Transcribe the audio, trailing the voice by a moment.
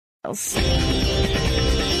details.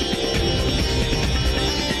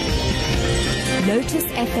 Lotus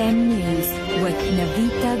FM News with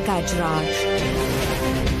Navita Gajraj.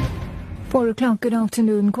 4 o'clock, good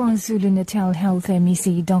afternoon. KwaZulu-Natal Health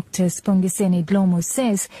MEC Dr. Sibongiseni Dlomo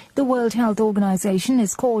says the World Health Organization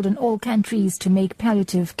has called on all countries to make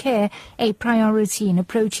palliative care a priority in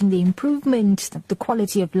approaching the improvement of the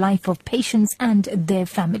quality of life of patients and their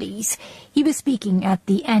families. He was speaking at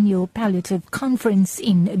the annual palliative conference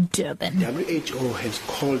in Durban. WHO has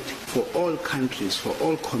called for all countries, for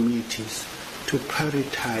all communities to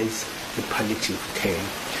prioritize the palliative care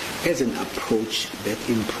as an approach that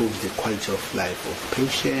improves the quality of life of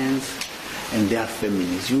patients and their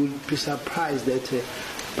families. You'll be surprised that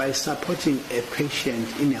by supporting a patient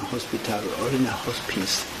in a hospital or in a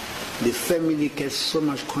hospice, the family gets so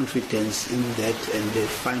much confidence in that and they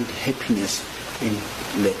find happiness in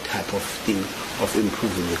that type of thing of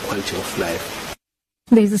improving the quality of life.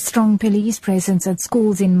 There's a strong police presence at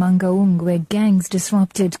schools in Mangaung where gangs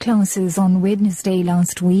disrupted classes on Wednesday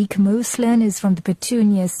last week. Most learners from the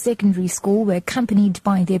Petunia Secondary School were accompanied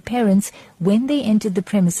by their parents when they entered the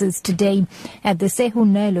premises today. At the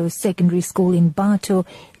Sehunelo Secondary School in Bato,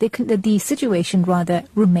 the situation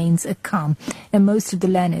remains calm. And most of the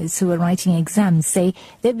learners who are writing exams say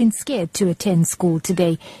they've been scared to attend school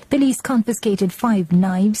today. Police confiscated 5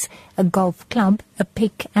 knives, a golf club, a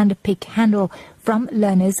pick and a pick handle from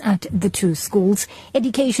learners at the 2 schools.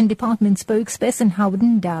 Education Department spokesperson Howard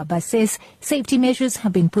Ndaba says safety measures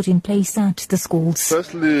have been put in place at the schools.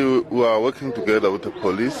 Firstly, we are working together with the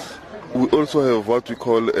police. We also have what we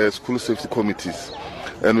call school safety committees,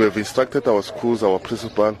 and we have instructed our schools, our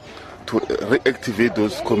principal, to reactivate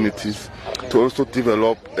those committees, to also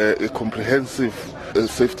develop a comprehensive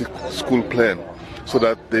safety school plan so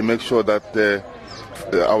that they make sure that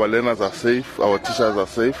our learners are safe, our teachers are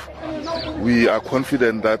safe. We are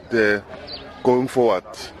confident that going forward,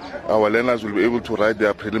 our learners will be able to write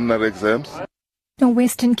their preliminary exams. The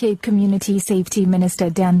Western Cape Community Safety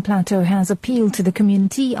Minister Dan Plato has appealed to the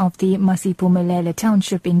community of the Masipumelele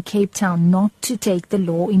Township in Cape Town not to take the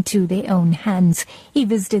law into their own hands. He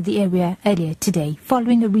visited the area earlier today.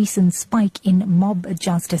 Following a recent spike in mob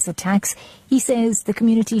justice attacks, he says the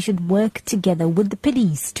community should work together with the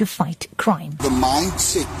police to fight crime. The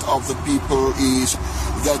mindset of the people is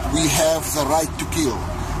that we have the right to kill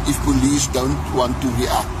if police don't want to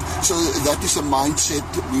react. So that is a mindset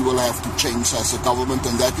we will have to change as a government,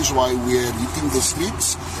 and that is why we are hitting the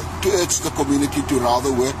streets to urge the community to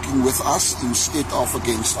rather working with us instead of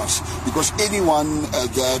against us. Because anyone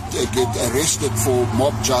that get arrested for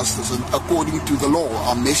mob justice, and according to the law,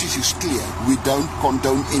 our message is clear. We don't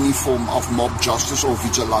condone any form of mob justice or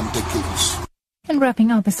vigilante killings. And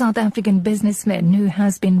wrapping up, a South African businessman who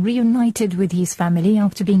has been reunited with his family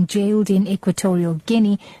after being jailed in Equatorial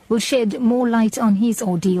Guinea will shed more light on his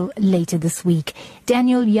ordeal later this week.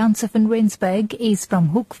 Daniel Janse van Rensburg is from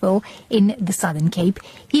Hoekville in the Southern Cape.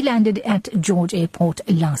 He landed at George Airport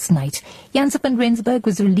last night. Janse van Rensburg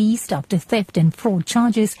was released after theft and fraud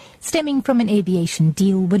charges stemming from an aviation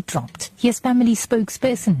deal were dropped. Here's family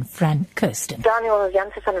spokesperson Fran Kirsten. Daniel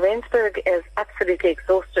Janse van Rensburg is absolutely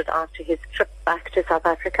exhausted after his trip back to South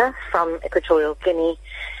Africa from Equatorial Guinea.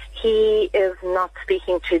 He is not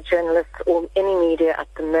speaking to journalists or any media at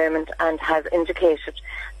the moment and has indicated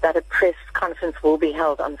that a press conference will be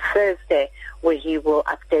held on Thursday where he will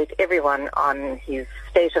update everyone on his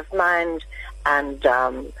state of mind and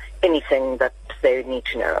anything that they need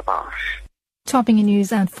to know about. Topping in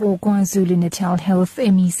news at 4, KwaZulu-Natal Health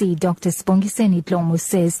MEC Dr. Sibongiseni Dlomo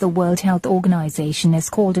says the World Health Organization has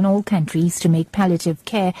called on all countries to make palliative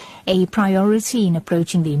care a priority in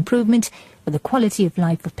approaching the improvement of the quality of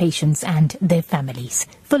life of patients and their families.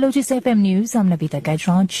 For Lotus FM News, I'm Navita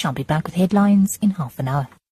Gajraj. I'll be back with headlines in half an hour.